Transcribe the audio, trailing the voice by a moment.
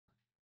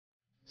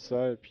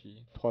Ça, et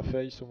puis 3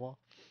 face au moins.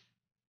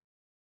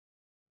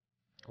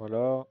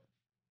 Voilà.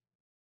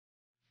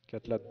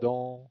 4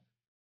 là-dedans.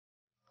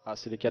 Ah,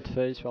 c'est les 4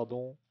 face,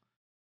 pardon.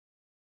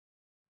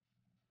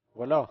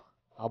 Voilà.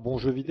 Un bon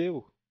jeu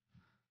vidéo.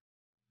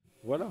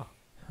 Voilà.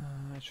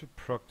 I should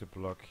proc the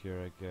block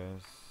here, I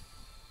guess.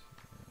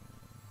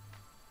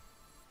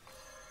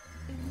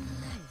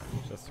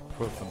 Just to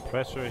put some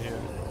pressure here.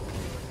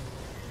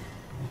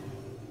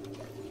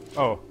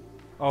 Oh.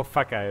 Oh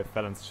fuck, I have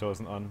balance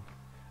chosen on.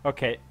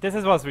 Okay, this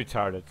was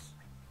retarded.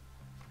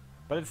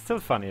 But it's still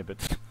funny a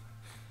bit.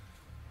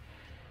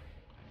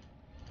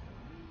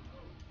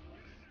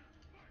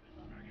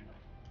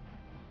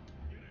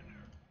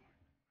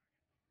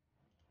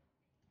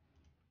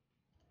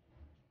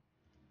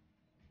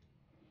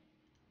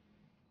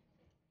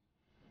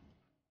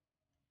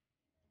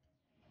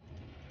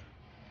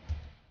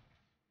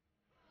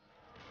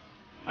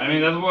 I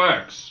mean, that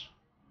works.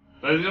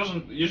 But it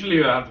doesn't. Usually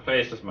you have to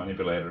face this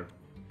manipulator.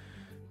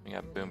 We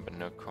got boom but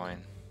no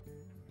coin.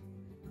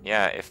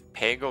 Yeah, if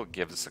Pagel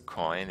gives a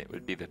coin, it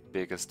would be the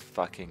biggest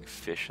fucking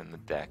fish in the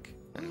deck.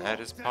 And that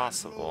is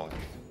possible.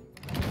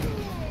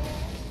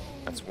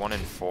 That's 1 in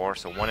 4,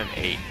 so 1 in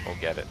 8 will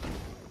get it.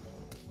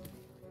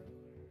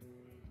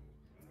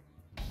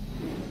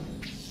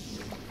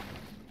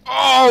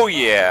 Oh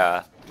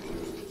yeah!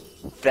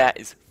 That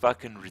is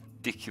fucking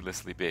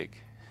ridiculously big.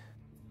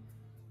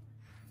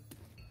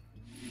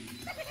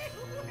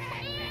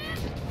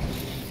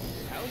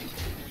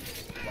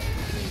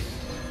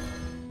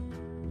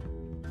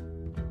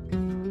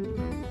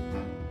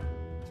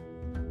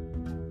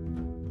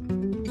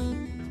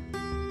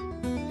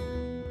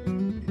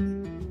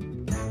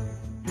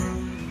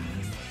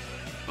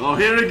 Oh,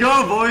 here we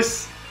go,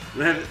 boys!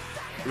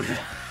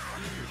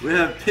 We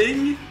have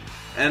Ping,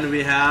 and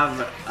we have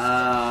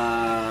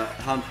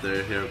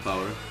Hunter hero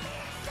power,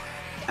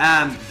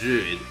 and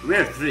Druid. We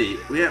have 3.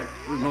 We're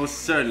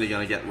most certainly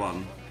gonna get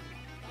 1,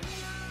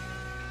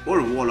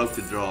 or Warlock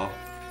to draw.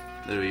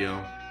 There we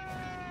go.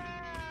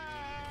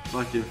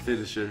 Fucking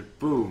finisher,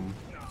 boom.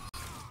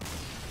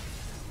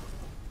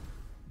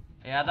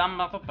 E Adam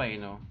ma to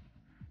painu.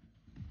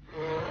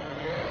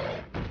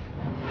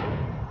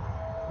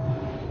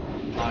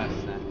 No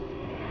jasně.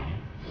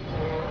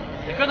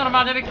 Jako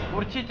normálně bych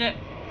určitě...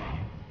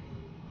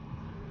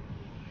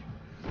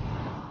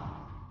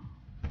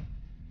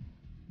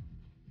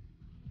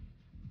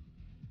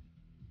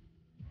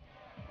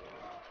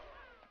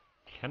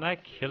 Can I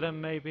kill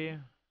him maybe?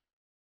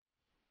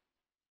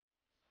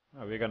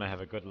 Oh, we're gonna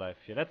have a good life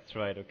here. Let's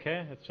try it,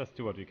 okay? Let's just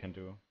do what we can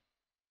do.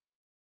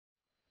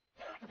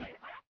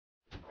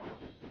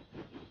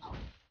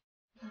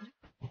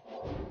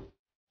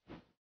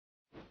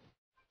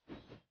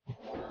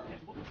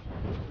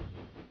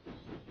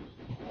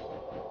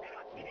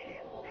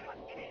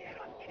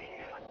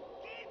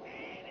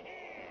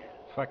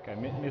 Fuck, I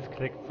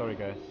misclicked, sorry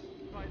guys.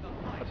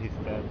 But he's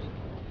dead.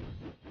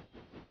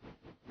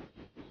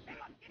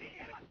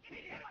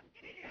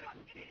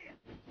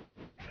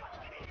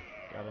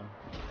 Got him.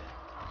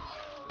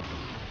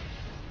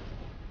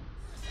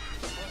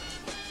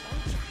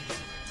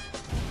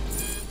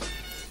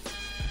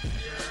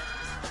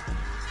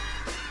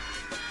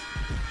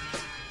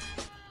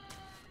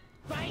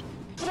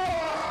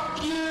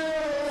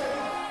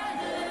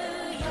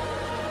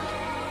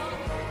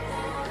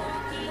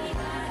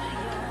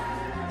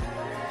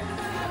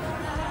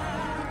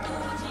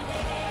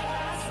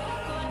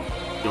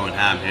 Going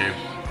ham here.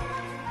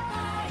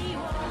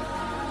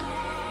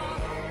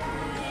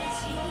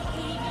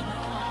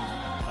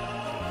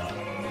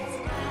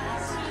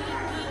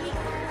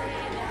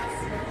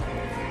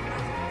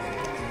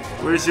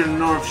 Where's your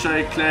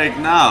Northshire cleric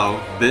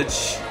now,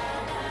 bitch?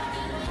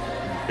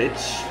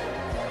 Bitch.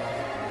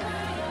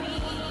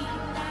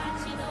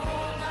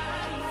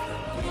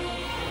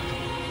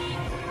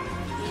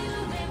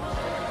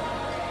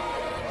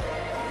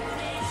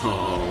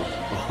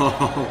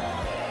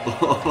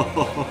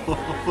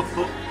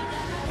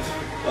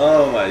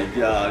 Oh my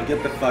god,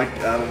 get the fuck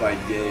out of my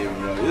game,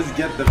 bro. Just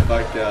get the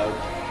fuck out.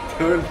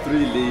 Turn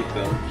 3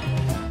 lethal.